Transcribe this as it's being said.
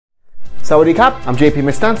Sawadee Kap, I'm JP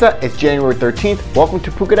Mestanza. It's January 13th. Welcome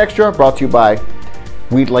to Phuket Extra, brought to you by...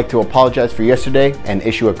 We'd like to apologize for yesterday and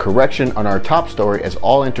issue a correction on our top story, as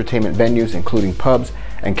all entertainment venues, including pubs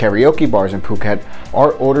and karaoke bars in Phuket,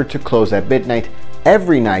 are ordered to close at midnight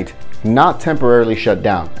every night, not temporarily shut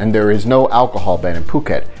down, and there is no alcohol ban in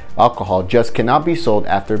Phuket. Alcohol just cannot be sold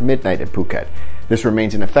after midnight in Phuket. This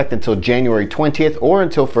remains in effect until January 20th or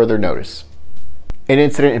until further notice. An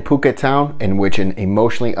incident in Phuket Town in which an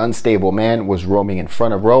emotionally unstable man was roaming in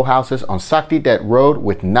front of row houses on Saktidet Road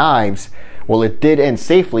with knives. Well, it did end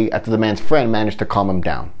safely after the man's friend managed to calm him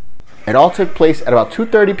down. It all took place at about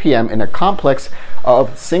 2:30 p.m. in a complex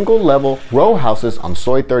of single-level row houses on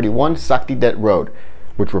Soi 31 Saktidet Road,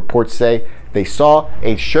 which reports say they saw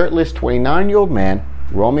a shirtless 29-year-old man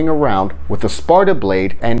roaming around with a Sparta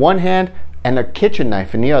blade in one hand and a kitchen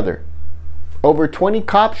knife in the other. Over 20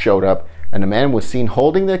 cops showed up, and the man was seen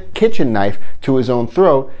holding the kitchen knife to his own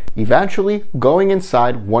throat, eventually going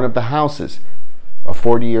inside one of the houses. A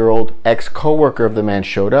 40-year-old ex-coworker of the man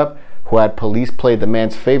showed up, who had police play the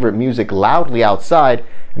man's favorite music loudly outside,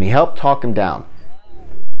 and he helped talk him down.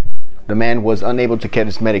 The man was unable to get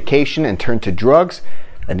his medication and turned to drugs,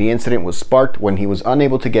 and the incident was sparked when he was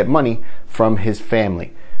unable to get money from his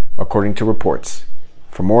family, according to reports.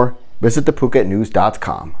 For more, visit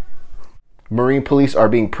thephuketnews.com. Marine police are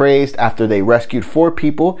being praised after they rescued 4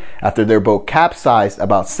 people after their boat capsized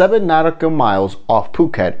about 7 nautical miles off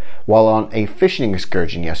Phuket while on a fishing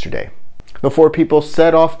excursion yesterday. The 4 people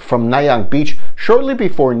set off from Nayang Beach shortly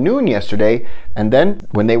before noon yesterday, and then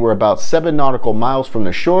when they were about 7 nautical miles from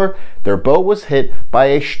the shore, their boat was hit by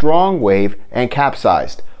a strong wave and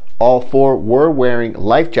capsized. All 4 were wearing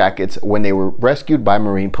life jackets when they were rescued by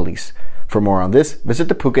Marine police. For more on this, visit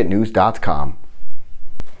thephuketnews.com.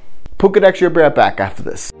 Phuket Extra, will be right back after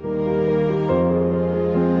this.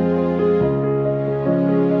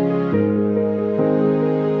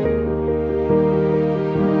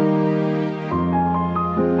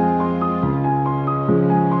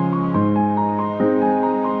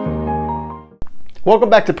 Welcome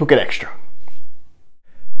back to Phuket Extra.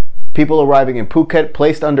 People arriving in Phuket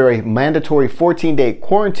placed under a mandatory 14-day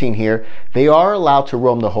quarantine here, they are allowed to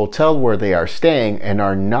roam the hotel where they are staying and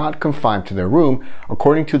are not confined to their room,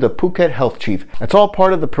 according to the Phuket health chief. It's all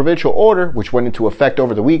part of the provincial order, which went into effect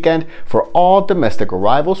over the weekend for all domestic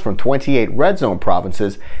arrivals from 28 red zone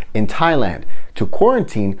provinces in Thailand to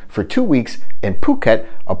quarantine for 2 weeks in Phuket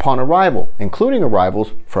upon arrival, including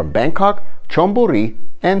arrivals from Bangkok, Chonburi,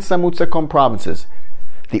 and Samut Sakhon provinces.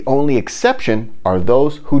 The only exception are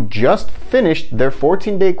those who just finished their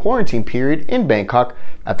 14-day quarantine period in Bangkok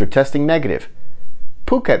after testing negative.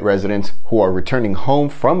 Phuket residents who are returning home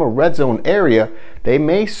from a red zone area, they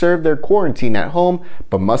may serve their quarantine at home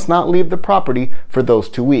but must not leave the property for those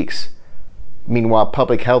 2 weeks. Meanwhile,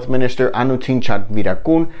 Public Health Minister Anutin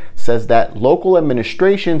Charnvirakul says that local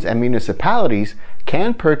administrations and municipalities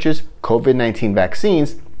can purchase COVID-19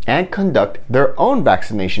 vaccines and conduct their own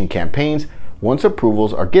vaccination campaigns once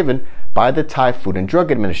approvals are given by the Thai Food and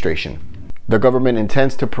Drug Administration. The government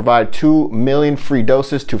intends to provide 2 million free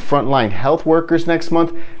doses to frontline health workers next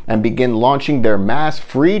month and begin launching their mass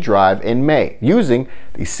free drive in May using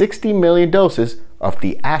the 60 million doses of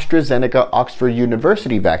the AstraZeneca Oxford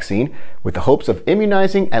University vaccine, with the hopes of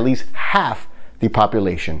immunizing at least half the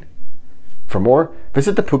population. For more,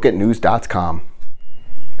 visit thephuketnews.com.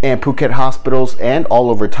 And Phuket hospitals and all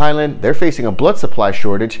over Thailand, they're facing a blood supply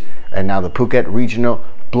shortage, and now the Phuket Regional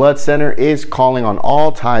Blood Center is calling on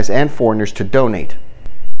all Thais and foreigners to donate.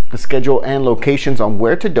 The schedule and locations on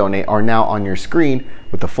where to donate are now on your screen,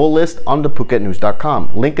 with the full list on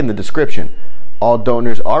thephuketnews.com, link in the description. All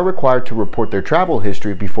donors are required to report their travel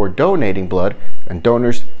history before donating blood, and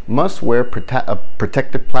donors must wear a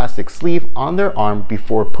protective plastic sleeve on their arm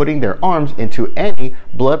before putting their arms into any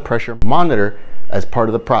blood pressure monitor as part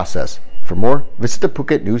of the process. For more, visit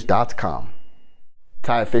thephuketnews.com.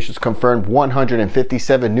 Thai officials confirmed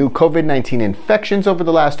 157 new COVID-19 infections over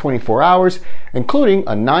the last 24 hours, including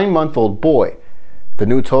a 9-month-old boy. The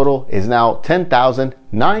new total is now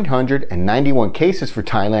 10,991 cases for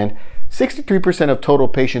Thailand. 63% of total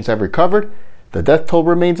patients have recovered. The death toll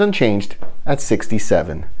remains unchanged at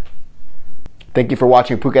 67. Thank you for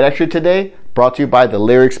watching Phuket Extra today, brought to you by the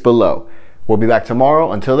lyrics below. We'll be back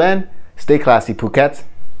tomorrow. Until then, stay classy, Phuket.